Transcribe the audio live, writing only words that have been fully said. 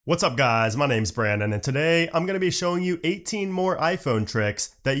What's up guys, my name's Brandon and today I'm going to be showing you 18 more iPhone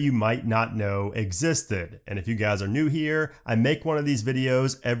tricks that you might not know existed. And if you guys are new here, I make one of these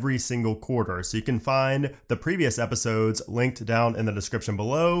videos every single quarter, so you can find the previous episodes linked down in the description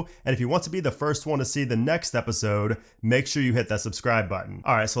below. And if you want to be the first one to see the next episode, make sure you hit that subscribe button.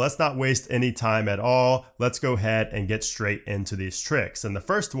 Alright, so let's not waste any time at all. Let's go ahead and get straight into these tricks. And the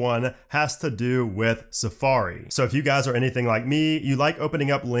first one has to do with Safari. So if you guys are anything like me, you like opening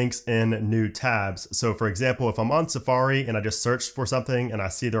up links in new tabs. So for example, if I'm on Safari and I just searched for something and I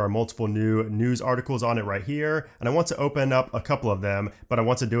see there are multiple new news articles on it right here, and I want to open up a couple of them, but I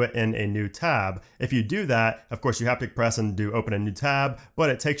want to do it in a new tab. If you do that, of course you have to press and do open a new tab, but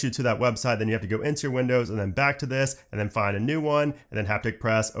it takes you to that website. Then you have to go into your windows and then back to this and then find a new one and then haptic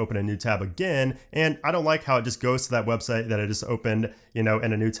press, open a new tab again. And I don't like how it just goes to that website that I just opened, in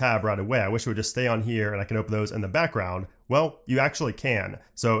a new tab right away. I wish it would just stay on here and I can open those in the background. Well, you actually can.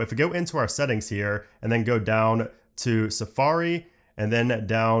 So if we go into our settings here and then go down to Safari and then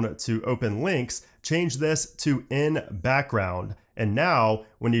down to open links, change this to in background. And now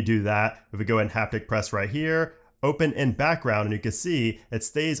when you do that, if we go and haptic press right here, open in background, and you can see it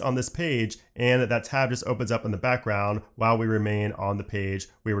stays on this page and that tab just opens up in the background while we remain on the page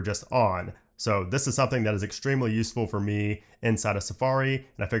we were just on. So this is something that is extremely useful for me inside of Safari,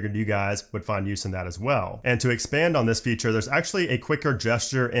 and I figured you guys would find use in that as well. And to expand on this feature, there's actually a quicker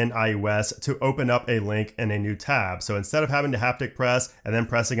gesture in iOS to open up a link in a new tab. So instead of having to haptic press and then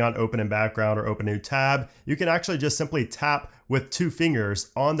pressing on open in background or open a new tab, you can actually just simply tap with 2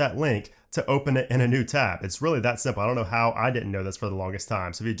 fingers on that link to open it in a new tab. It's really that simple. I don't know how I didn't know this for the longest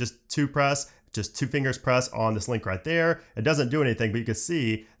time. So if you just 2 fingers press on this link right there, it doesn't do anything, but you can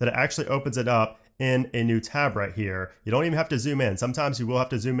see that it actually opens it up in a new tab right here. You don't even have to zoom in. Sometimes you will have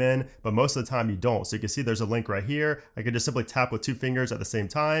to zoom in, but most of the time you don't. So you can see there's a link right here. I could just simply tap with 2 fingers at the same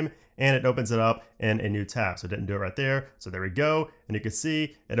time and it opens it up in a new tab. So it didn't do it right there. So there we go. And you can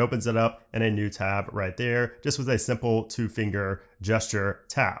see it opens it up in a new tab right there, just with a simple 2-finger gesture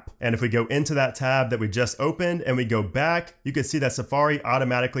tap. And if we go into that tab that we just opened and we go back, you can see that Safari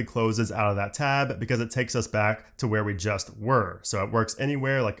automatically closes out of that tab because it takes us back to where we just were. So it works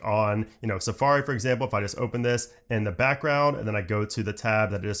anywhere, like on, Safari, for example. If I just open this in the background and then I go to the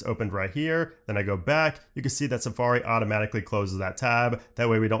tab that I just opened right here, then I go back, you can see that Safari automatically closes that tab. That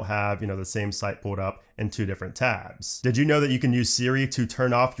way we don't have, the same site pulled up in 2 different tabs. Did you know that you can use Siri to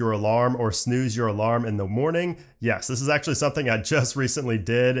turn off your alarm or snooze your alarm in the morning? Yes, this is actually something I just recently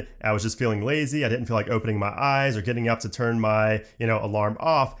did. I was just feeling lazy. I didn't feel like opening my eyes or getting up to turn my, alarm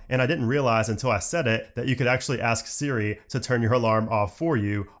off. And I didn't realize until I said it that you could actually ask Siri to turn your alarm off for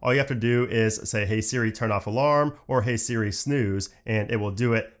you. All you have to do is say, "Hey Siri, turn off alarm," or "Hey Siri, snooze," and it will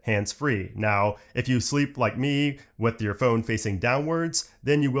do it hands-free. Now, if you sleep like me with your phone facing downwards,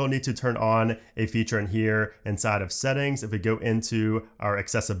 then you will need to turn on a feature in here inside of settings. If we go into our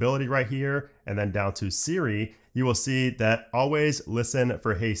accessibility right here and then down to Siri, you will see that always listen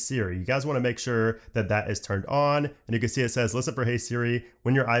for "Hey Siri." You guys want to make sure that that is turned on, and you can see it says listen for "Hey Siri"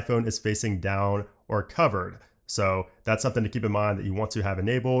 when your iPhone is facing down or covered. So that's something to keep in mind that you want to have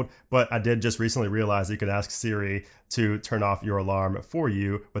enabled. But I did just recently realize that you can ask Siri to turn off your alarm for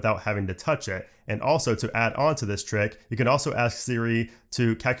you without having to touch it. And also, to add on to this trick, you can also ask Siri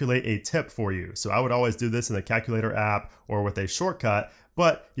to calculate a tip for you. So I would always do this in the calculator app or with a shortcut,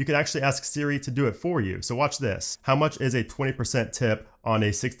 but you can actually ask Siri to do it for you. So watch this. How much is a 20% tip on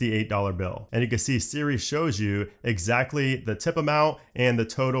a $68 bill? And you can see Siri shows you exactly the tip amount and the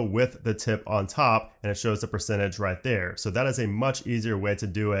total with the tip on top, and it shows the percentage right there. So that is a much easier way to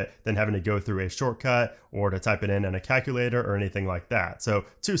do it than having to go through a shortcut or to type it in a calculator or anything like that. So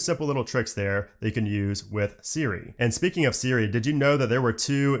 2 simple little tricks there that you can use with Siri. And speaking of Siri, did you know that there were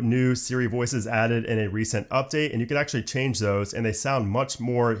 2 new Siri voices added in a recent update? And you can actually change those and they sound much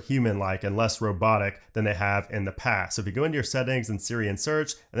more human-like and less robotic than they have in the past. So if you go into your settings and Siri and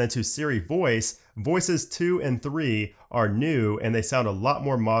search, and then to Siri voice, voices 2 and 3 are new and they sound a lot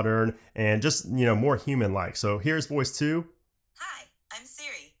more modern and just, more human-like. So here's voice 2. Hi, I'm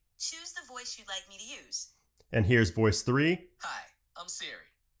Siri. Choose the voice you'd like me to use. And here's voice 3. Hi, I'm Siri.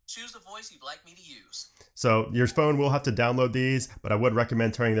 Choose the voice you'd like me to use. So your phone will have to download these, but I would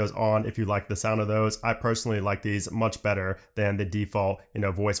recommend turning those on if you like the sound of those. I personally like these much better than the default,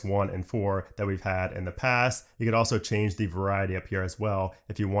 voice 1 and 4 that we've had in the past. You could also change the variety up here as well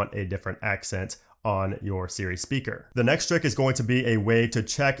if you want a different accent on your Siri speaker. The next trick is going to be a way to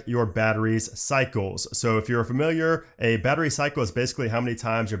check your battery's cycles. So if you're familiar, a battery cycle is basically how many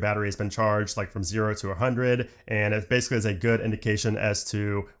times your battery has been charged, like from 0 to 100, and it basically is a good indication as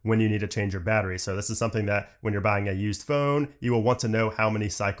to when you need to change your battery. So this is something that when you're buying a used phone, you will want to know how many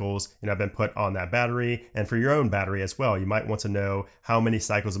cycles have been put on that battery, and for your own battery as well, you might want to know how many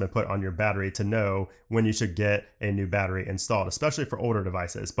cycles have been put on your battery to know when you should get a new battery installed, especially for older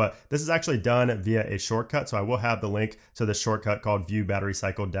devices. But this is actually done via a shortcut, so I will have the link to the shortcut called View Battery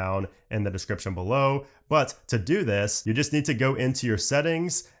Cycle down in the description below. But to do this, you just need to go into your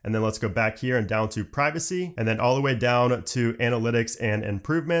settings, and then let's go back here and down to privacy, and then all the way down to analytics and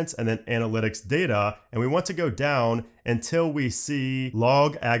improvements, and then analytics data. And we want to go down until we see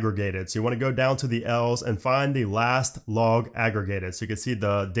log aggregated. So you want to go down to the L's and find the last log aggregated. So you can see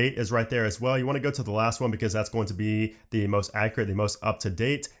the date is right there as well. You want to go to the last one because that's going to be the most accurate, the most up to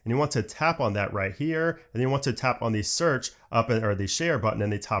date. And you want to tap on that right here. And then you want to tap on the search up or the share button in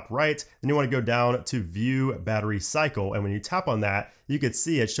the top right. Then you want to go down to view battery cycle. And when you tap on that, you could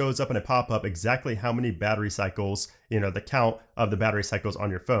see it shows up in a pop-up exactly how many battery cycles, the count of the battery cycles on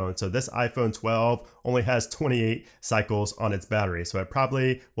your phone. So this iPhone 12 only has 28 cycles on its battery. So it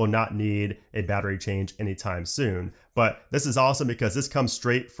probably will not need a battery change anytime soon. But this is awesome because this comes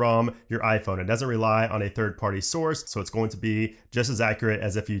straight from your iPhone. It doesn't rely on a third-party source, so it's going to be just as accurate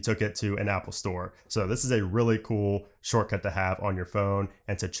as if you took it to an Apple store. So this is a really cool shortcut to have on your phone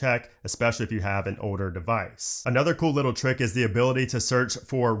and to check, especially if you have an older device. Another cool little trick is the ability to search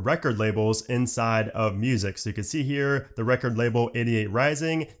for record labels inside of music. So you can see here the record label 88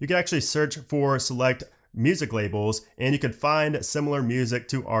 Rising. You can actually search for select music labels, and you could find similar music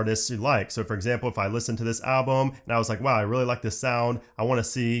to artists you like. So for example, if I listened to this album and I was like, wow, I really like this sound, I want to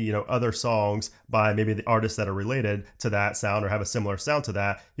see, other songs by maybe the artists that are related to that sound or have a similar sound to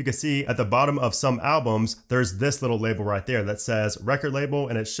that, you can see at the bottom of some albums, there's this little label right there that says record label,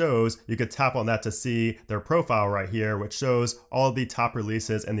 and it shows, you could tap on that to see their profile right here, which shows all of the top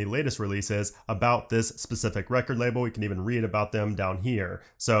releases and the latest releases about this specific record label. You can even read about them down here.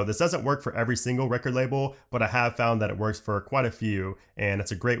 So this doesn't work for every single record label, but I have found that it works for quite a few, and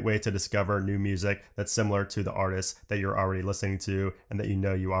it's a great way to discover new music that's similar to the artists that you're already listening to and that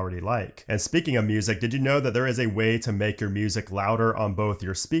you already like. And speaking of music, did you know that there is a way to make your music louder on both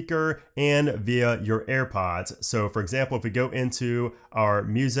your speaker and via your AirPods? So for example, if we go into our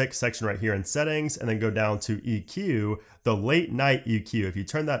music section right here in settings and then go down to EQ, the late night EQ, if you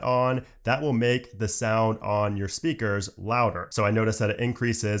turn that on, that will make the sound on your speakers louder. So I noticed that it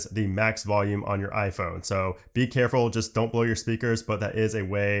increases the max volume on your iPhone. So be careful, just don't blow your speakers, but that is a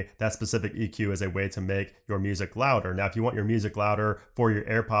way, that specific EQ is a way to make your music louder. Now, if you want your music louder for your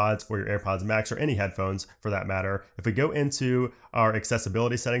AirPods or your AirPods Max or any headphones for that matter, if we go into our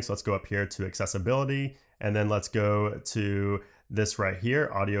accessibility settings, so let's go up here to accessibility, and then let's go to this right here,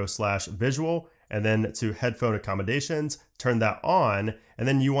 audio/visual, and then to headphone accommodations, turn that on, and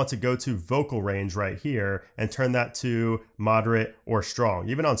then you want to go to vocal range right here and turn that to moderate or strong.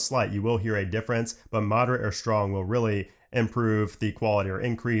 Even on slight, you will hear a difference, but moderate or strong will really improve the quality or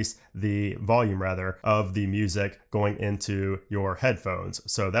increase the volume rather of the music going into your headphones.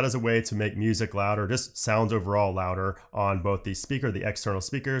 So that is a way to make music louder, just sounds overall louder on both the speaker, the external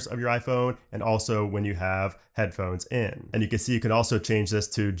speakers of your iPhone, and also when you have headphones in. And you can see you can also change this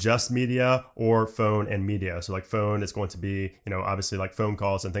to just media or phone and media. So like phone is going to be, obviously like phone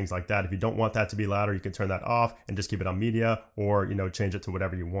calls and things like that. If you don't want that to be louder, you can turn that off and just keep it on media, or, change it to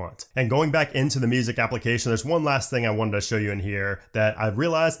whatever you want. And going back into the music application, there's one last thing I wanted to show you in here that I've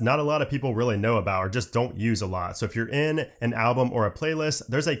realized not a lot of people really know about or just don't use a lot. So if you're in an album or a playlist,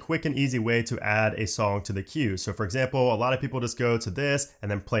 there's a quick and easy way to add a song to the queue. So for example, a lot of people just go to this and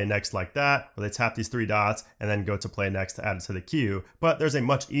then play next like that, where they tap these three dots and then go to play next to add it to the queue. But there's a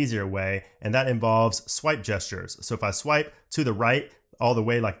much easier way, and that involves swipe gestures. So if I swipe to the right all the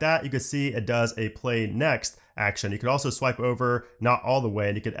way like that, you can see it does a play next action. You could also swipe over not all the way,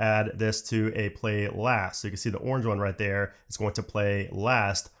 and you could add this to a play last. So you can see the orange one right there is going to play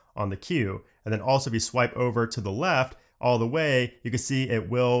last on the queue. And then also if you swipe over to the left all the way, you can see it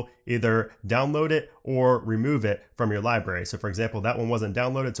will either download it or remove it from your library. So for example, that one wasn't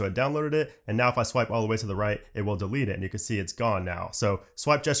downloaded, so it downloaded it, and now if I swipe all the way to the right, it will delete it, and you can see it's gone now. So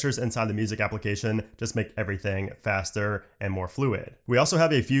swipe gestures inside the music application just make everything faster and more fluid. We also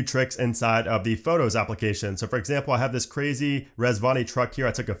have a few tricks inside of the Photos application. So for example, I have this crazy Resvani truck here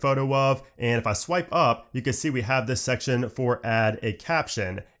I took a photo of, and if I swipe up, you can see we have this section for add a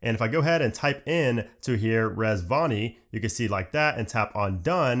caption. And if I go ahead and type in to here Resvani, you can see like that and tap on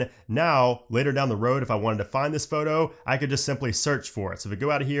done, Now, later down the road, if I wanted to find this photo, I could just simply search for it. So if we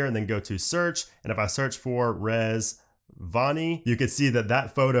go out of here and then go to search, and if I search for Vani, you can see that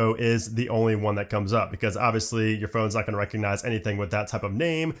that photo is the only one that comes up because obviously your phone's not going to recognize anything with that type of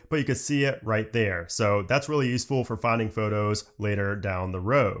name, but you can see it right there. So that's really useful for finding photos later down the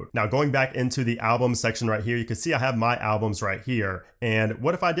road. Now going back into the album section right here, you can see I have my albums right here. And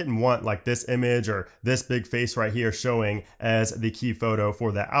what if I didn't want like this image or this big face right here showing as the key photo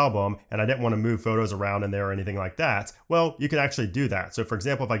for that album, and I didn't want to move photos around in there or anything like that? Well, you can actually do that. So for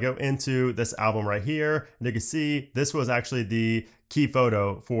example, if I go into this album right here, and you can see this was actually the key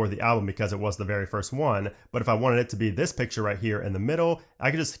photo for the album because it was the very first one. But if I wanted it to be this picture right here in the middle, I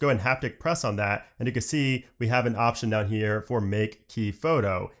could just go ahead and haptic press on that, and you can see we have an option down here for make key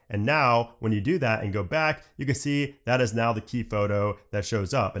photo. And now when you do that and go back, you can see that is now the key photo that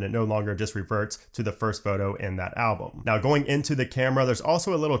shows up, and it no longer just reverts to the first photo in that album. Now going into the camera, there's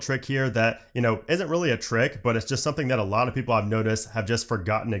also a little trick here that, isn't really a trick, but it's just something that a lot of people I've noticed have just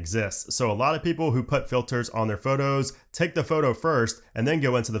forgotten exists. So a lot of people who put filters on their photos take the photo first and then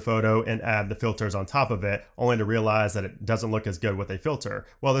go into the photo and add the filters on top of it, only to realize that it doesn't look as good with a filter.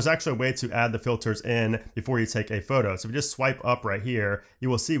 Well, there's actually a way to add the filters in before you take a photo. So if you just swipe up right here, you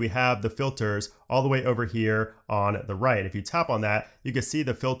will see we have the filters all the way over here on the right. If you tap on that, you can see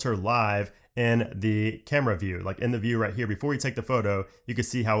the filter live in the camera view, like in the view right here. Before you take the photo, you can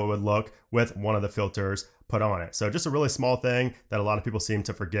see how it would look with one of the filters put on it. So just a really small thing that a lot of people seem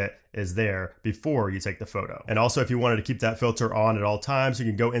to forget is there before you take the photo. And also if you wanted to keep that filter on at all times, you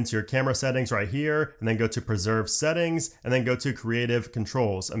can go into your camera settings right here and then go to preserve settings and then go to creative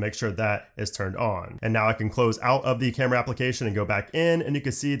controls and make sure that is turned on. And now I can close out of the camera application and go back in, and you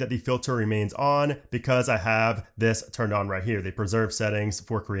can see that the filter remains on because I have this turned on right here, the preserve settings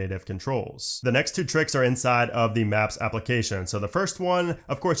for creative controls. The next two tricks are inside of the Maps application. So the first one,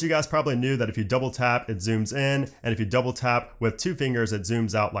 of course, you guys probably knew that if you double tap, it zooms in, and if you double tap with two fingers, it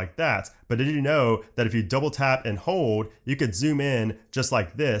zooms out like that. But did you know that if you double tap and hold, you could zoom in just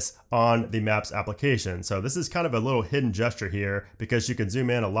like this on the Maps application? So this is kind of a little hidden gesture here because you can zoom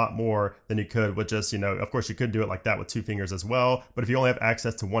in a lot more than you could with just, of course you could do it like that with two fingers as well. But if you only have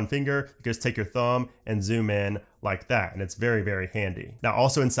access to one finger, you can just take your thumb and zoom in like that, and it's very, very handy. Now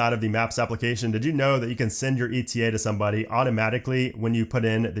also inside of the Maps application, did you know that you can send your ETA to somebody automatically when you put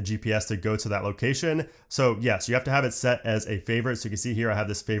in the GPS to go to that location? So yes, you have to have it set as a favorite. So you can see here I have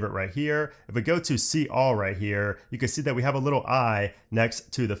this favorite right here. If we go to see all right here, you can see that we have a little eye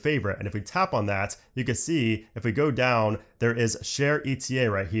next to the favorite, and if we tap on that, you can see if we go down, there is share ETA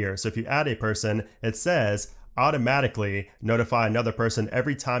right here. So if you add a person, it says automatically notify another person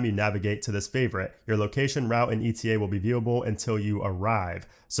every time you navigate to this favorite. Your location, route, and ETA will be viewable until you arrive.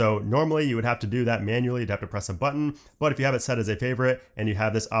 So normally you would have to do that manually, you'd have to press a button, but if you have it set as a favorite and you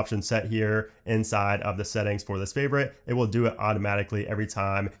have this option set here inside of the settings for this favorite, it will do it automatically every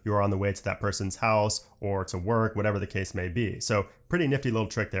time you are on the way to that person's house or to work, whatever the case may be. So pretty nifty little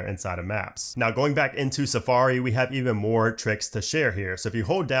trick there inside of Maps. Now going back into Safari, we have even more tricks to share here. So if you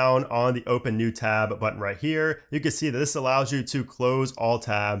hold down on the open new tab button right here, you can see that this allows you to close all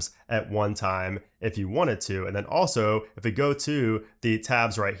tabs at one time if you wanted to. And then also, if we go to the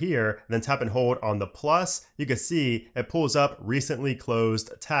tabs right here, and then tap and hold on the plus, you can see it pulls up recently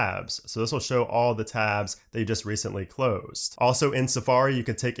closed tabs. So this will show all the tabs that you just recently closed. Also in Safari, you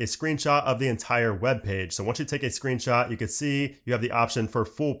can take a screenshot of the entire web page. So once you take a screenshot, you can see you have the option for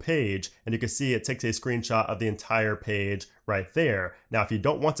full page, and you can see it takes a screenshot of the entire page right there. Now, if you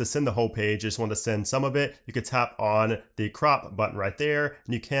don't want to send the whole page, you just want to send some of it, you could tap on the crop button right there,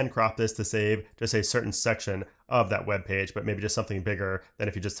 and you can crop this to save just a certain section of that web page, but maybe just something bigger than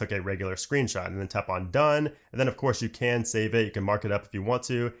if you just took a regular screenshot. And then tap on done, and then of course you can save it. You can mark it up if you want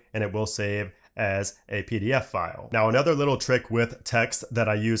to, and it will save as a PDF file. Now another little trick with text that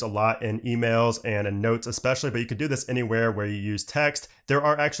I use a lot in emails and in notes especially, but you can do this anywhere where you use text. There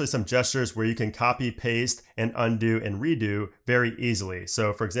are actually some gestures where you can copy, paste, and undo and redo very easily.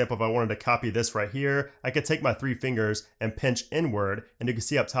 So for example, if I wanted to copy this right here, I could take my three fingers and pinch inward, and you can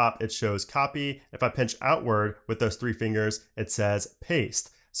see up top it shows copy. If I pinch outward with those three fingers, it says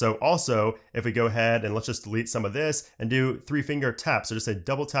paste. So also, if we go ahead and let's just delete some of this and do three finger tap, so just a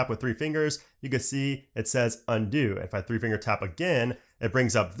double tap with three fingers, you can see it says undo. If I three finger tap again, it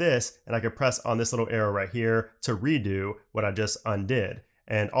brings up this, and I can press on this little arrow right here to redo what I just undid.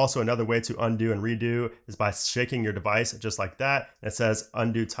 And also another way to undo and redo is by shaking your device just like that. And it says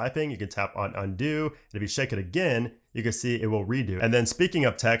undo typing. You can tap on undo. And if you shake it again, you can see it will redo. And then speaking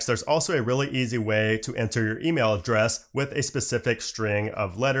of text, there's also a really easy way to enter your email address with a specific string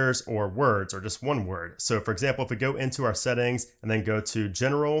of letters or words, or just one word. So for example, if we go into our settings and then go to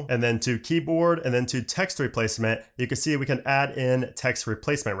general and then to keyboard and then to text replacement, you can see we can add in text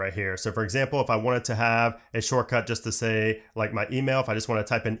replacement right here. So for example, if I wanted to have a shortcut just to say like my email, if I just want to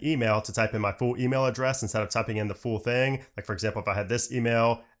type in email to type in my full email address instead of typing in the full thing, like for example, if I had this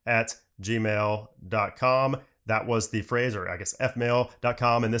email at gmail.com, that was the phrase, or I guess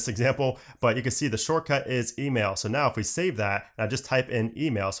fmail.com in this example, but you can see the shortcut is email. So now if we save that and I just type in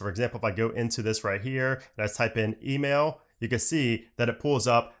email, so for example, if I go into this right here and I just type in email, you can see that it pulls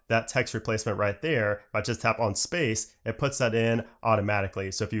up that text replacement right there. If I just tap on space, it puts that in automatically.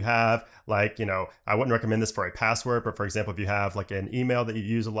 So if you have like, you know, I wouldn't recommend this for a password, but for example, if you have like an email that you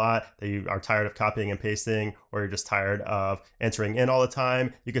use a lot, that you are tired of copying and pasting, or you're just tired of entering in all the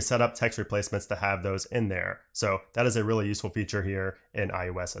time, you can set up text replacements to have those in there. So that is a really useful feature here in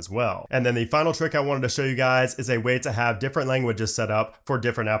iOS as well. And then the final trick I wanted to show you guys is a way to have different languages set up for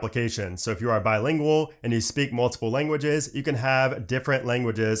different applications. So if you are bilingual and you speak multiple languages, you can have different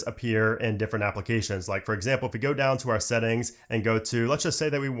languages appear in different applications. Like for example, if we go down to our settings and go to, let's just say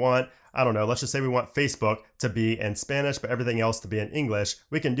that we want, I don't know, let's just say we want Facebook to be in Spanish, but everything else to be in English,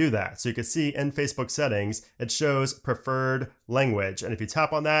 we can do that. So you can see in Facebook settings, it shows preferred language. And if you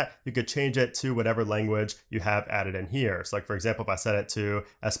tap on that, you could change it to whatever language you have added in here. So like, for example, if I set it to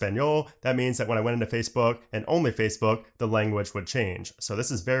Espanol, that means that when I went into Facebook and only Facebook, the language would change. So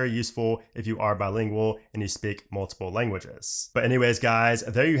this is very useful if you are bilingual and you speak multiple languages. But anyways, guys,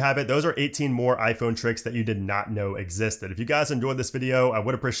 there you have it. Those are 18 more iPhone tricks that you did not know existed. If you guys enjoyed this video, I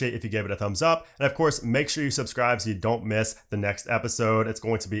would appreciate if you gave it a thumbs up. And of course, make sure you subscribe so you don't miss the next episode. It's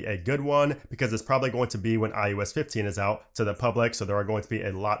going to be a good one because it's probably going to be when iOS 15 is out to the public. So there are going to be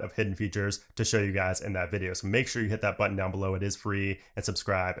a lot of hidden features to show you guys in that video. So make sure you hit that button down below. It is free, and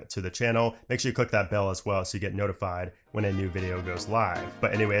subscribe to the channel. Make sure you click that bell as well so you get notified when a new video goes live.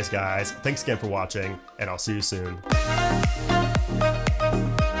 But anyways, guys, thanks again for watching, and I'll see you soon.